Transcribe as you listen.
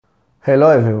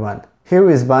Hello everyone, here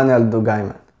is Banel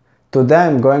Dugaiman. Today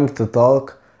I'm going to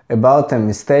talk about a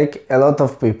mistake a lot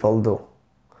of people do,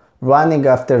 running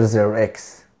after their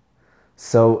ex.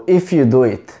 So if you do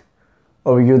it,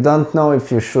 or you don't know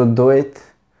if you should do it,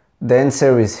 the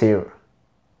answer is here.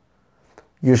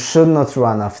 You should not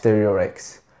run after your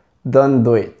ex. Don't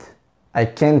do it. I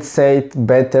can't say it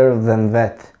better than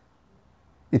that.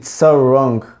 It's so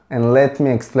wrong, and let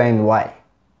me explain why.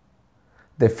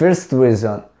 The first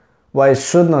reason why you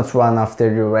should not run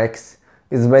after your ex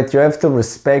is that you have to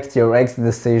respect your ex's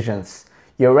decisions.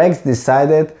 Your ex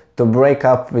decided to break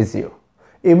up with you,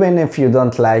 even if you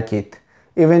don't like it,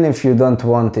 even if you don't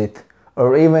want it,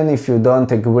 or even if you don't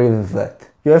agree with that.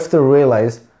 You have to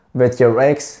realize that your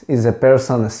ex is a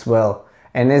person as well,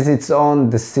 and has its own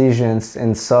decisions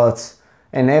and thoughts,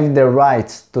 and have the right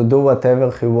to do whatever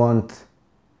he wants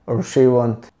or she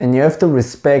wants. And you have to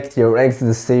respect your ex's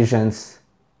decisions,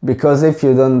 because if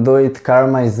you don't do it,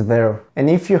 karma is there,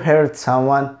 and if you hurt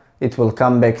someone, it will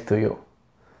come back to you.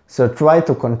 So try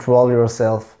to control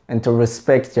yourself and to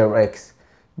respect your ex,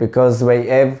 because they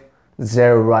have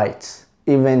their rights,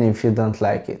 even if you don't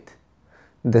like it.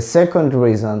 The second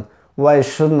reason why you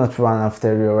should not run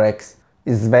after your ex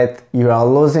is that you are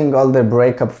losing all the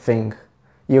breakup thing.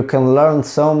 You can learn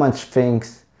so much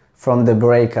things from the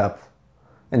breakup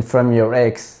and from your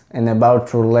ex and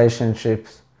about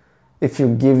relationships if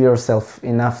you give yourself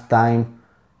enough time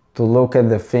to look at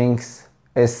the things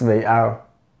as they are.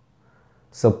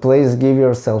 So please give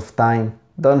yourself time.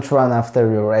 Don't run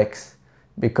after your ex,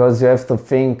 because you have to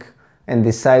think and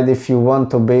decide if you want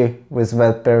to be with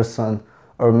that person,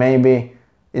 or maybe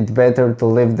it's better to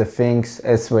leave the things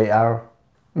as they are.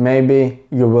 Maybe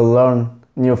you will learn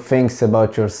new things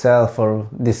about yourself or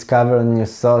discover new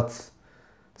thoughts.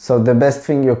 So the best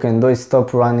thing you can do is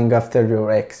stop running after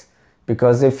your ex,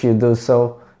 because if you do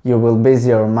so, you will busy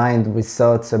your mind with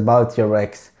thoughts about your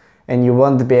ex and you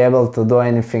won't be able to do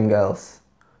anything else,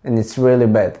 and it's really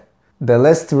bad. The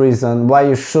last reason why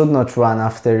you should not run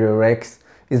after your ex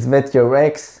is that your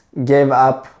ex gave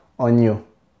up on you.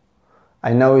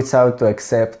 I know it's hard to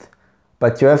accept,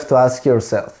 but you have to ask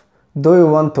yourself, do you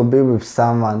want to be with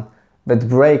someone that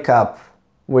break up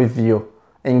with you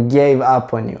and gave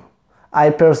up on you?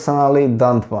 I personally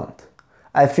don't want.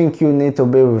 I think you need to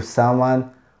be with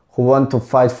someone who wants to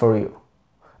fight for you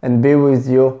and be with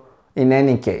you in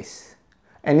any case.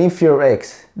 And if your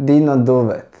ex did not do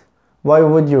that, why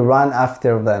would you run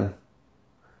after them?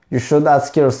 You should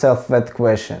ask yourself that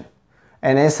question.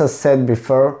 And as I said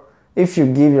before, if you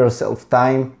give yourself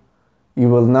time, you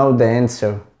will know the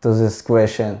answer to this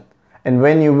question, and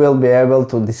when you will be able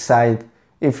to decide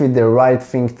if it's the right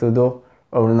thing to do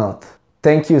or not.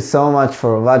 Thank you so much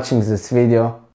for watching this video.